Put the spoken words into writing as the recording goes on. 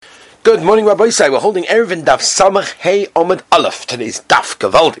Good morning, Rabbi Say. We're holding Eiruvin Daf Samach Hey Omid Aleph. Today's Daf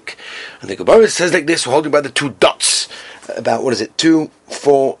Gavaldik. And the Gemara says like this, we're holding by the two dots. About, 2,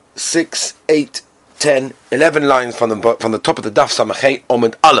 4, 6, 8, 10, 11 lines from the top of the Daf Samach Hey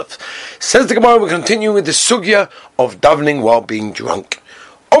Omid Aleph. Says the Gemara, we continue with the sugya of davening while being drunk.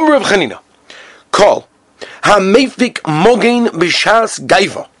 Omer of Chanina. Call. Ha-mefik mogein b'shas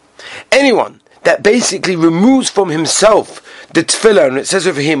gaiva. Anyone that basically removes from himself the tefillah, and it says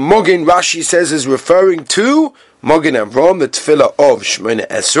over here, Mogen, Rashi says, is referring to Mogen Avram, the tefillah of Shemona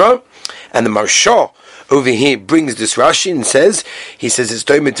Esra, and the Marsha over here brings this Rashi and says, he says it's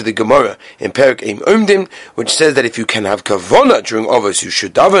domed to the Gemara in Perek Eim Omdim, which says that if you can have kavana during Avos, you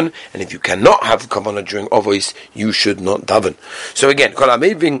should daven, and if you cannot have kavana during Avos, you should not daven. So again, Kol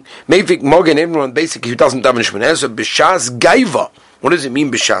HaMevik Mogen, everyone basically who doesn't daven Shemona Esra, B'shas Gaiva. What does it mean,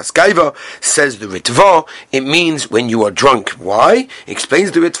 B'shas Gaiva? Says the Ritva, it means when you are drunk. Why?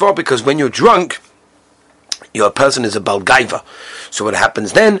 Explains the Ritva, because when you're drunk, your person is a Bal Gaiva. So what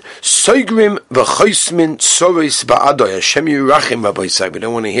happens then? Soigrim v'choismin soris ba'adoy. Hashem yirachim, Rabbi Say. We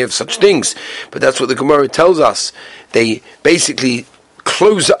don't want to hear of such things, but that's what the Gemara tells us. They basically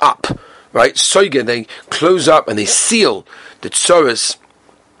close up, right? Soigrim, they close up and they seal the tsoris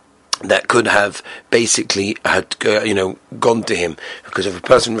that could have basically had gone to him, because if a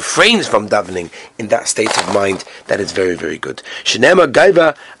person refrains from davening in that state of mind, that is very, very good. Shenema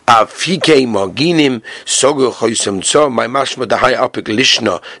gaiva afike marginim sogu choisem tzor. My mashma dahai apik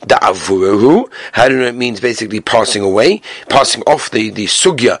lishna da'avurehu. How do you know it means? Basically passing away, passing off the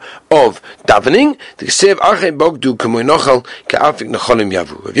sugya of davening. The sev arche bogdu k'moy nochal ka'afik necholim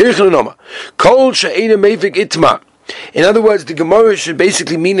yavu. Rav Yochanan Omer kol she'ena mevik itma. In other words, the Gemara should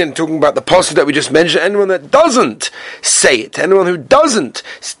basically mean, and talking about the passage that we just mentioned, anyone that doesn't say it, anyone who doesn't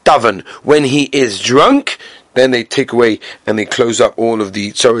daven when he is drunk, then they take away and they close up all of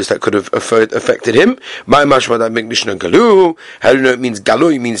the sorrows that could have affected him. My mashma da miknishna galu. How do you know it means galu?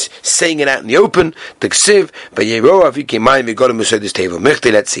 It means saying it out in the open. The ksiv v'yero avike mayim v'godem u'sodis teva. Mechti,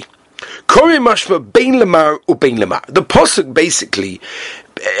 let's see. Kori mashma bein lemar u'bein lemar. The pasuk basically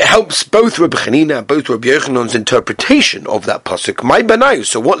helps both Rabbi Chanina, both Rabbi Yochanan's interpretation of that pasuk. My banayu.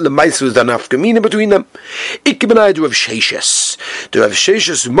 So what lemaisu is the nafkamina between them? Ik banayu do Rav Sheshes. Do Rav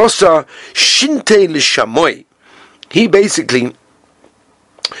Sheshes mosa shinte l'shamoy. He basically,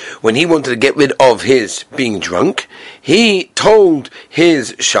 when he wanted to get rid of his being drunk, he told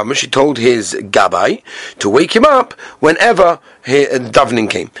his shamash, he told his gabbai to wake him up whenever davening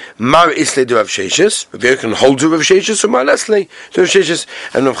came. Mar isle do Rav Sheshes. Rav Yochanan holds to Rav Sheshes, so Mar lesle do Rav Sheshes,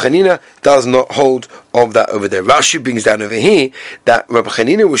 and Rav Chanina does not hold of that over there. Rashi brings down over here that Rav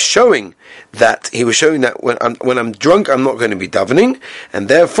Chanina was showing that when I'm drunk, I'm not going to be davening, and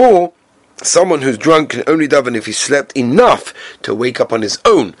therefore someone who's drunk can only daven if he slept enough to wake up on his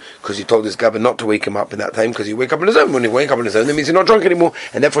own, because he told his gabbai not to wake him up in that time, because he wake up on his own. When he wake up on his own, that means he's not drunk anymore,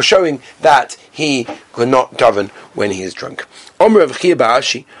 and therefore showing that he could not daven when he is drunk. Omer Rav Chia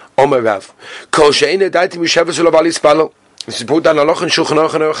Ba'ashi, Omer Rav, Kol she'ena daiti mishavas ulav alispalo. This is brought down Halacha in Shulchan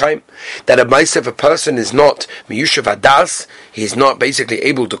Aruch and Orach Chaim, that if a person is not miyushav hadas, he is not basically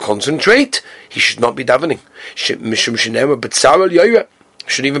able to concentrate, he should not be davening. Mishum shenema b'tzar al yoyeh.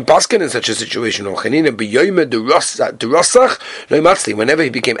 Should even paskin in such a situation. Whenever he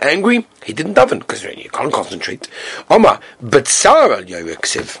became angry, he didn't daven, because you can't concentrate.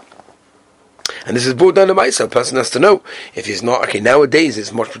 And this is brought down to Maisa. A person has to know, if he's not, nowadays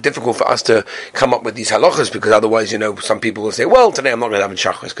it's much difficult for us to come up with these halachas, because otherwise, some people will say, well, today I'm not going to daven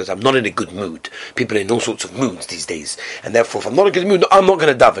shachris, because I'm not in a good mood. People are in all sorts of moods these days, and therefore, if I'm not in a good mood, I'm not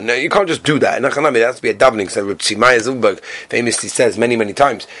going to daven. No, you can't just do that. And there has to be a davening. So Reb Tzimaya Zilberg famously says many, many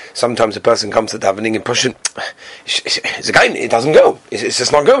times, sometimes a person comes to davening and pushing, it's a guy, it doesn't go. It's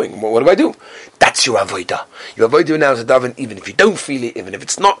just not going. What do I do? That's your avodah. Your avodah now is to daven, even if you don't feel it, even if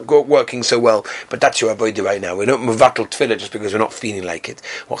it's not working so well. But that's your avodah right now. We're not muvatal tefillah just because we're not feeling like it.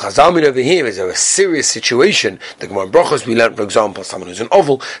 What Chazal mean over here is a serious situation. The Gemara in Brachos we learned, for example, someone who's an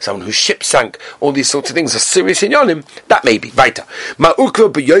oval, someone whose ship sank, all these sorts of things are serious in yonim. That may be. Weiter.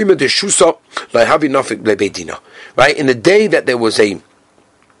 Right? In the day that there was a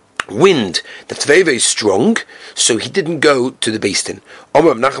wind that's very, very strong, so he didn't go to the Beis Din. The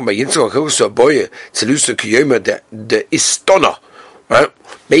istona, right?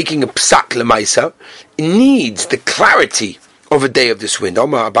 Making a psak lemaisa needs the clarity of a day of this wind.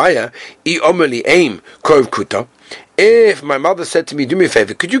 If my mother said to me, do me a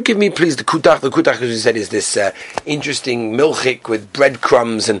favor, could you give me please the kutach? The kutach, as we said, is this interesting milchik with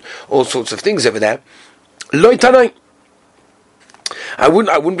breadcrumbs and all sorts of things over there. Loitanai. I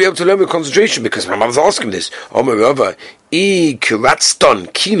wouldn't be able to learn with concentration because my mother's asking me this.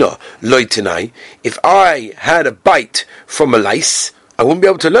 If I had a bite from a lice, I wouldn't be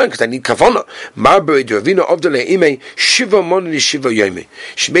able to learn because I need kavana.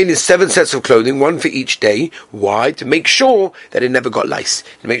 She made him 7 sets of clothing, 1 for each day. Why? To make sure that it never got lice,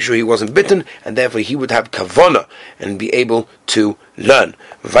 to make sure he wasn't bitten, and therefore he would have kavana and be able to learn.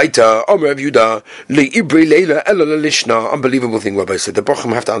 Unbelievable thing Rabbi said. The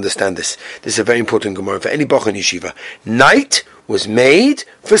Bochum have to understand this. This is a very important Gemara for any Boch in Yeshiva. Night was made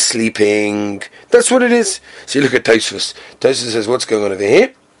for sleeping. That's what it is. So you look at Tosfos. Tosfos says, what's going on over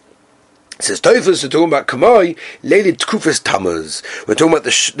here? It says Tosfos are talking about Kamai Leili Tkufas Tammuz. We're talking about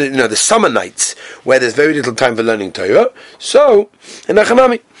the summer nights where there's very little time for learning Torah. So in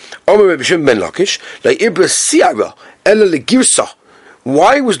Nachanami, Omer Rebbe Shimon ben Lakish, Le'ibra Siara Ela Legirsa.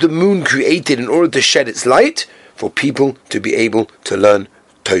 Why was the moon created? In order to shed its light for people to be able to learn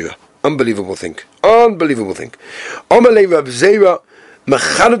Torah. Unbelievable thing. Unbelievable thing. Omalei Rab Zera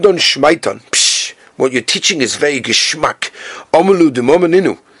Mechadon Shmaiton. What you're teaching is very geschmack. Omalu de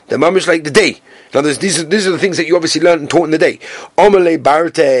Momaninu. The mom is like the day. Now these are the things that you obviously learned and taught in the day. Omalei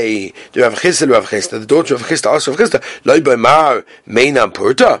Barte. The Rav Chisda, the daughter of Chisda, also of Chisda. Loi Baimar Meinam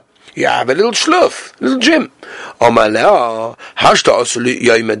Purta. You have a little shluff, a little gym. Omalea Hashta Osulu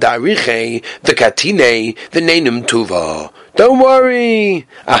Yoime Dariche the Katine the Neinum Tuva. Don't worry.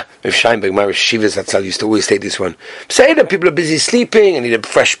 If Scheinberg, my Shivas Hatzal used to always say this one. Say that people are busy sleeping and need a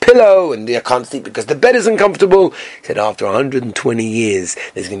fresh pillow and they can't sleep because the bed isn't comfortable. He said after 120 years,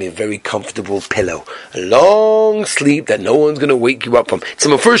 there's going to be a very comfortable pillow. A long sleep that no one's going to wake you up from. It's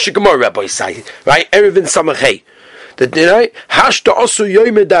my first Gemara, Rabbi say, right? Eiruvin Samachei. That Hashta also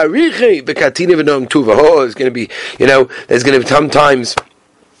Yoime Dariche Bekatina V'Noam Tuva. Oh, it's going to be, there's going to be sometimes.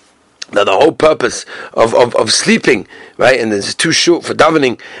 Now the whole purpose of sleeping, right, and it's too short for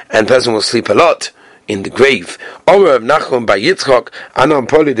davening, and the person will sleep a lot in the grave. Omer of Nachum by Yitzchak, Anan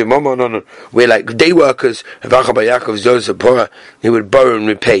Poli de Momonon, we're like day workers, Avacha by Yaakov Zozapora, he would borrow and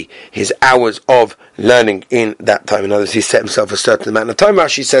repay his hours of learning in that time. In other words, he set himself a certain amount of time,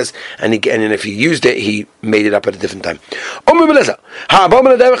 Rashi says, and if he used it, he made it up at a different time. And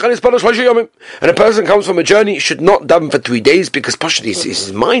a person comes from a journey, should not daven for 3 days, because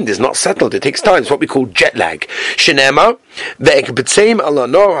his mind is not settled. It takes time. It's what we call jet lag. Shenema, ve'ekbetzeim ala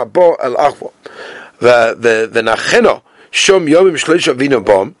nor habo el achvo. V'nacheno shom yomim shloisha vino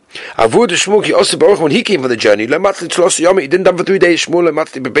bom. Avur de Shmuel ki also baruch when he came from the journey. Lematzli tzlos yom. He didn't daven for 3 days. Shmuel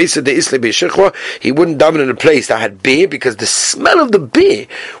lematzli bebeisa de isle beishechwa. He wouldn't daven in a place that had beer because the smell of the beer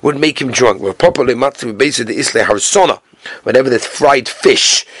would make him drunk. Where properly lematzli bebeisa de isle harsona. Whenever there's fried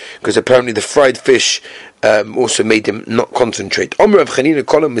fish, because apparently the fried fish also made him not concentrate. Omer of Chanina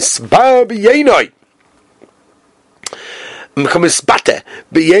call him misbar b'yenoi. Misbate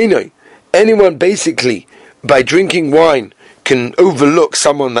b'yenoi. Anyone basically by drinking wine can overlook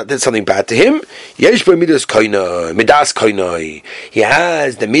someone that did something bad to him. Yesh bo midas koinoi. He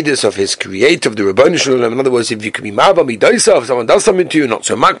has the midas of his creator, of the Rebbeinu Shalom. In other words, if you can be mava midaisa, if someone does something to you, not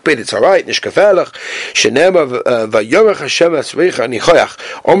so makbid, it's alright. Nish kafelach. Shenema vayomach Hashem asveicha nichoyach.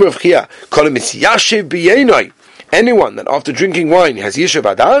 Omer of Chia kolim is yashiv b'yenoi. Anyone that after drinking wine has Yeshiv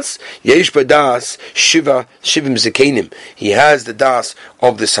Adas, Yesh Badas Shivim Zekenim. He has the Das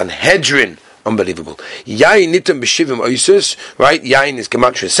of the Sanhedrin. Unbelievable. Yain nitam b'shivim oisus, right? Yain is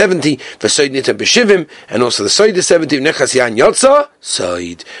gematria 70. V'soid nitam b'shivim, and also the soid is 70. Nechas yain yotza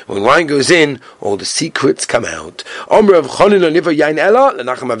soid. When wine goes in, all the secrets come out. Omer of chonin oniva yain ela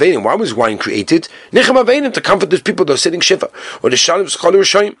lenachem avenim. Why was wine created? Nechem avenim, to comfort those people that are sitting shiva. Or the shalim s'chol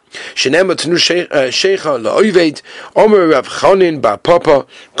rishayim. Shenema tenu shecha la'oived. Omer of chonin ba'papa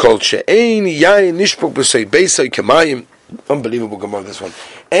kol she'ein yain nishpok b'soid beisay kamayim. Unbelievable Gemara, this one.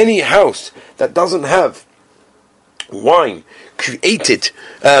 Any house that doesn't have wine created,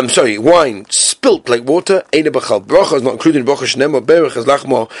 wine spilt like water, Eina b'chal bracha, is not included in bracha shnemo berach as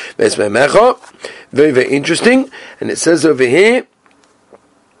lachmo v'esmemecha. Very, very interesting. And it says over here,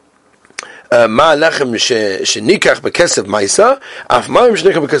 Ma lechem shenikach b'kesev ma'isa, af ma'im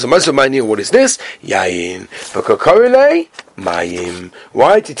shenikach b'kesev ma'isa. Ma'ini, what is this? Yayin. V'kokorilei mayim.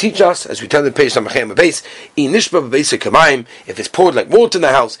 Why? To teach us, as we turn the page, Samachem base, inishba b'beisa kamayim. If it's poured like water in the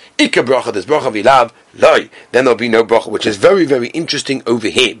house, ikka bracha, there's bracha v'lav loy. Then there'll be no bracha, which is very, very interesting over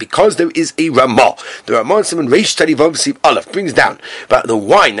here, because there is a Ramah. The Ramah in Simon Reish Tadi Vav Sib Aleph brings down, but the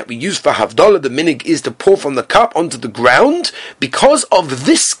wine that we use for Havdalah, the minig, is to pour from the cup onto the ground, because of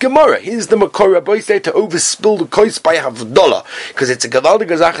this Gemara. Here's the Makor Rabbi say to overspill the kois by Havdalah, because it's a Gavaldig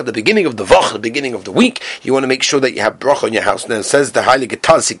Gazach at the beginning of the Vach, the beginning of the week. You want to make sure that you have bracha in your house. house. Now it says the highly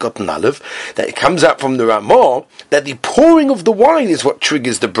Getasi Gotten Aleph, that it comes out from the Ramah, that the pouring of the wine is what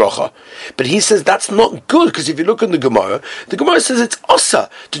triggers the bracha. But he says that's not good, because if you look in the Gemara says it's osa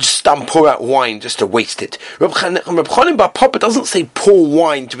to just pour out wine just to waste it. Reb Chanim Bar Papa doesn't say pour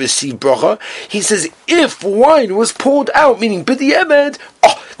wine to receive bracha. He says if wine was poured out, meaning b'di'emed,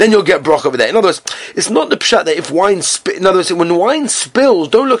 then you'll get bracha over there. In other words, it's not the pshat that if wine in other words, when wine spills,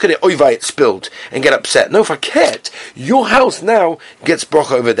 don't look at it, oivai, it spilled, and get upset. No, faket, your house now gets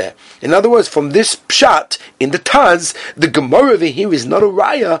bracha over there. In other words, from this pshat in the Taz, the Gemara over here is not a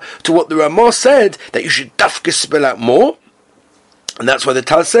raya to what the Ramah said, that you should dafka spill out more. And that's why the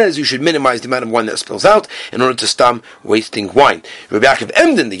Taz says you should minimize the amount of wine that spills out in order to stop wasting wine. Rabbi Yaakov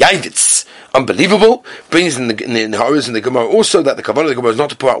Emden, the Yavitz, unbelievable, brings in the Ha'aros and the Gemara also that the Kavanah of the Gemara is not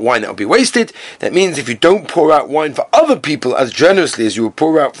to pour out wine that will be wasted. That means if you don't pour out wine for other people as generously as you will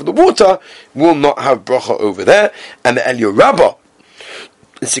pour out for the water, you will not have bracha over there. And the Elio Rabbah,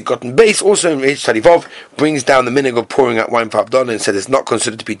 in Sikot Base, also in Reish Tarivov, brings down the minhag of pouring out wine for Abdullah and said it's not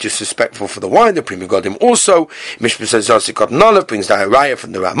considered to be disrespectful for the wine. The Prima Godim also, Mishpah says Sikot Nalev, brings down a raya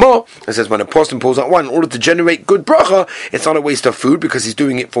from the Ramah, and says when a person pours out wine in order to generate good bracha, it's not a waste of food because he's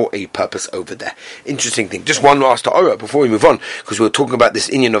doing it for a purpose over there. Interesting thing. Just one last ta'orah before we move on, because we were talking about this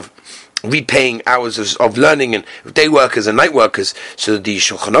Inyan of repaying hours of learning and day workers and night workers. So the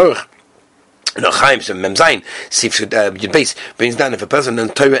Shulchan Aruch Chaim, so Memzain, base brings down if a person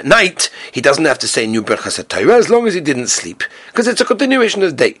learns Torah at night, he doesn't have to say new Berachas Torah as long as he didn't sleep, because it's a continuation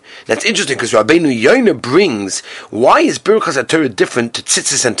of the day. That's interesting because Rabbeinu Yoina brings why is Berachas Torah different to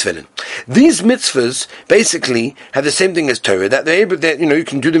tzitzis and tefillin. These mitzvahs basically have the same thing as Torah, that they're able that you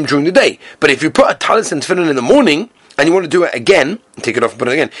can do them during the day. But if you put a talis and tefillin in the morning and you want to do it again, take it off and put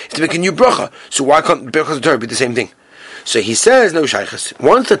it again, it's to make a new bracha. So why can't Berachas Torah be the same thing? So he says, no shaykhs.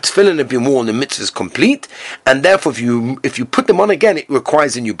 Once the tefillin have been worn, the mitzvah is complete, and therefore if you put them on again, it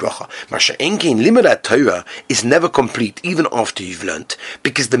requires a new bracha. Masha enkein limud Torah is never complete, even after you've learnt,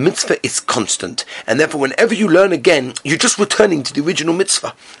 because the mitzvah is constant, and therefore whenever you learn again, you're just returning to the original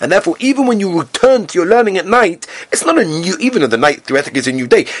mitzvah. And therefore, even when you return to your learning at night, it's not a new, even though the night theoretically is a new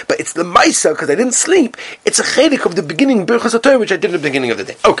day, but it's the maisa, because I didn't sleep, it's a chelik of the beginning, Berachas Torah, which I did at the beginning of the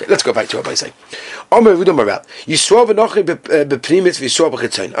day. Okay, let's go back to what I say. Okay,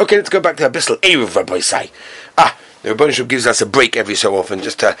 let's go back to Abyssal Eruv, Rabbi Say. The Rebbeinu gives us a break every so often,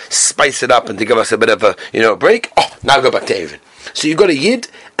 just to spice it up and to give us a bit of a break. Now go back to Eiruvin. So you've got a Yid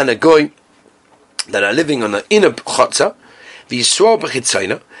and a Goy that are living on the inner Chotza,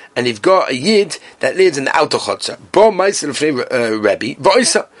 and you've got a Yid that lives in the outer Chotza.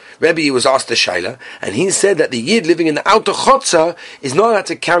 Rebbe was asked the Shaila, and he said that the Yid living in the outer Chotza is not allowed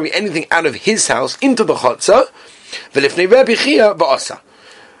to carry anything out of his house into the Chotza. V'lifnei Rebbe Chia ba'asa.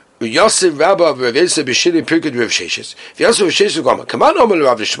 Yosef Rabba of Rav Yosef b'shili pirkut Rav Sheshes. V'yosef Rav Sheshes gama. Kaman omer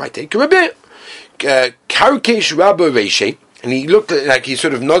Rav Shmaite. Rebbe Karkesh Rabba Reishe. And he looked like he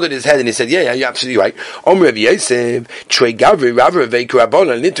sort of nodded his head and he said, yeah, you're absolutely right. How can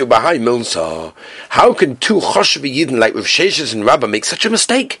two Choshev Yidden like Rav Sheshes and Rabbah make such a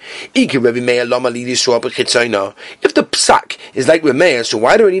mistake? If the psak is like Rav Meir, so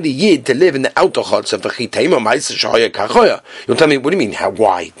why do I need a Yid to live in the outer Chotz of Chitema? You'll tell me, what do you mean?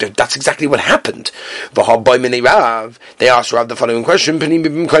 Why? That's exactly what happened. They asked Rav the following question, what's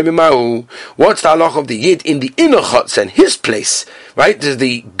the halach of the Yid in the inner Chotz and his place? Right? Does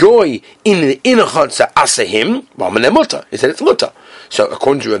the goy in the inner chotza asa him? He said it's mutter. So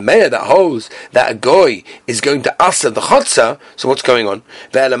according to a mayor that holds that a goy is going to asa the chotza, so what's going on?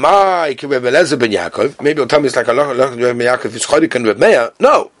 Maybe you'll tell me it's like a lot of Yaakov is chodik and Reb Meir.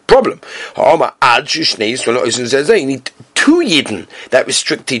 No problem. You need two Yidden that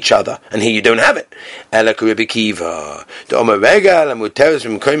restrict each other, and here you don't have it.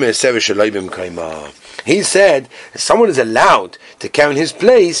 He said someone is allowed to carry in his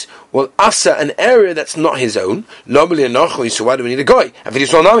place, well, asa an area that's not his own. So why do we need a guy?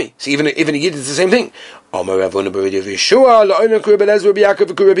 So even a Yid is the same thing. We're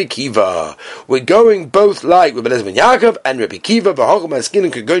going both like Rebbe Elazar ben Yaakov and Rebbe Kiva. We're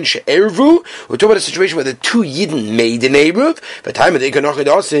talking about a situation where the two Yidden made an Eruv,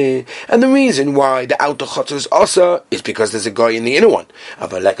 and the reason why the outer Chotzer is Asa is because there's a guy in the inner one.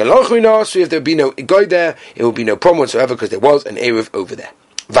 So if there be no guy there, it will be no problem whatsoever because there was an Eruv over there.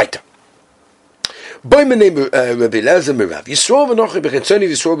 Weiter. Boy my name Rabbi Elazar Mirav. Yisrael v'nochi b'chitzoni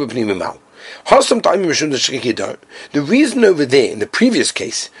v'Yisrael b'pnim imau. The reason over there in the previous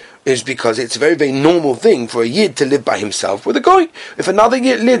case is because it's a very, very normal thing for a yid to live by himself with a guy. If another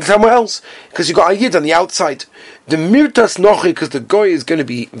yid lives somewhere else, because you got a yid on the outside, the mirtas nochi, because the guy is going to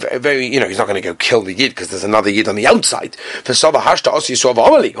be very, very, he's not going to go kill the yid because there's another yid on the outside. For sava hashta osi sova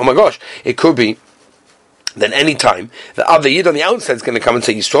amali. Oh my gosh, it could be. Then any time the other yid on the outside is going to come and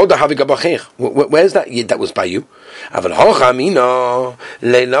say, Yisrael da havi gabachech. Where's that yid that was by you? But over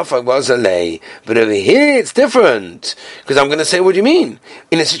here it's different. Because I'm going to say, what do you mean?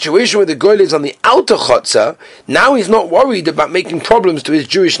 In a situation where the guy lives on the outer chutzah, now he's not worried about making problems to his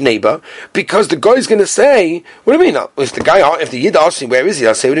Jewish neighbor, because the guy is going to say, what do you mean? If the yid asks me, where is he?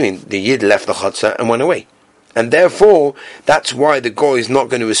 I'll say, what do you mean? The yid left the chutzah and went away. And therefore, that's why the goy is not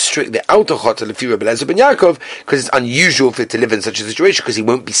going to restrict the outer chotzer lefi Rebbe Elazar ben Yaakov, because it's unusual for it to live in such a situation, because he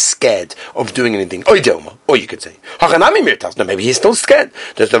won't be scared of doing anything. Or you could say, no, maybe he's still scared.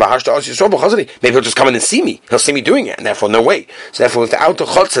 Maybe he'll just come in and see me. He'll see me doing it, and therefore, no way. So therefore, if the outer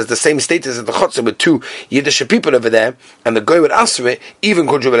chotzer is the same status as the chotzer with two Yiddish people over there, and the goy would answer it, even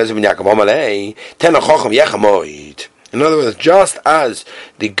called Rebbe Elazar ben Yaakov, in other words, just as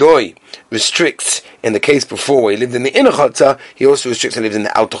the goy restricts in the case before where he lived in the inner chutzah, he also restricts and lives in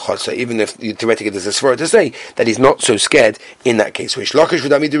the outer chutzah, even if theoretically there's a svara to say that he's not so scared in that case. They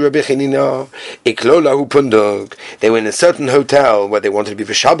were in a certain hotel where they wanted to be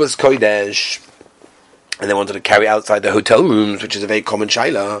for Shabbos Kodesh, and they wanted to carry outside the hotel rooms, which is a very common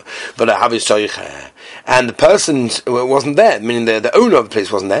shaila, but and the person wasn't there, meaning the owner of the place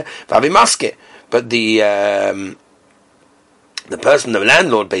wasn't there, but the person, the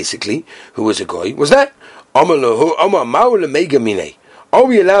landlord basically, who was a goy, was there. Are we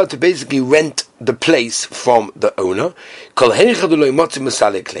allowed to basically rent the place from the owner?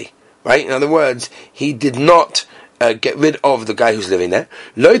 Right? In other words, he did not get rid of the guy who's living there.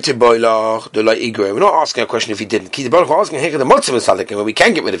 We're not asking a question if he didn't. We're asking when we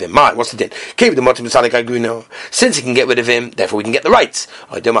can get rid of him. What's the din? Since he can get rid of him, therefore we can get the rights.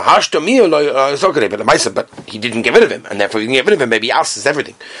 But he didn't get rid of him, and therefore we can get rid of him. Maybe he asks us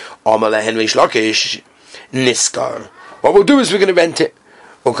everything. What we'll do is we're going to rent it.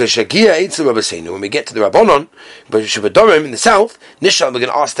 When we get to the Rabbanon, in the south, we're going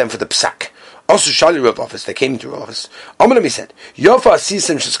to ask them for the psak. Also, Shali Rav office, they came to Rav office. Amalami said, Yofa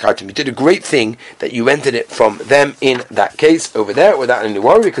Asisim Shaskartim, you did a great thing that you rented it from them in that case over there without any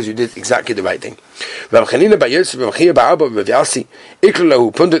worry, because you did exactly the right thing. Rav Chanina Bar Yosef, Rav Chia Bar Abba, Rav Yasi,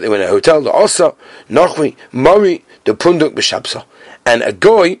 Iklulahu Punduk, they were in a hotel, the Osa, Nachmi, Mari, the Punduk B'Shabsa. And a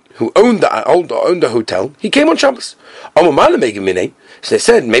guy who owned the hotel, he came on Shabbos. So they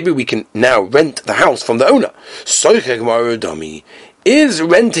said, maybe we can now rent the house from the owner. Is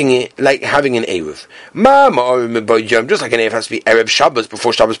renting it like having an Eruv? Just like an Eruv has to be Erev Shabbos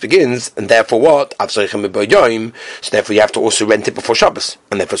before Shabbos begins, and therefore what? So therefore you have to also rent it before Shabbos,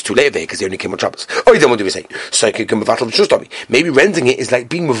 and therefore it's too late because he only came on Shabbos. Oh, then what do we say? Maybe renting it is like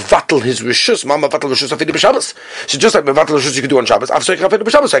being mevatel his rishus. So just like mevatel rishus you can do on Shabbos,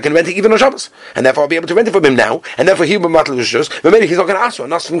 so I can rent it even on Shabbos, and therefore I'll be able to rent it from him now, and therefore he'll be mevatel rishus, but maybe he's not going to ask for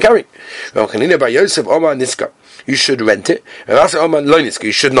from carrying. You should rent it.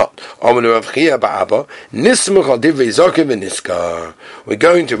 You should not. We're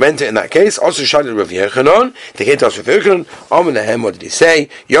going to rent it in that case. Also, Shali Rav Yechanan. They came to us with Yechanan. What did he say?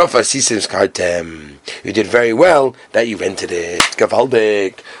 You did very well that you rented it.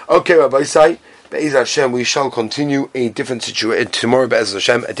 Gavaldik. Okay, Rabbi Say. Be'ez Hashem, we shall continue a different situation tomorrow. Be'ez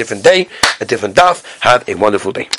Hashem, a different day, a different daf. Have a wonderful day.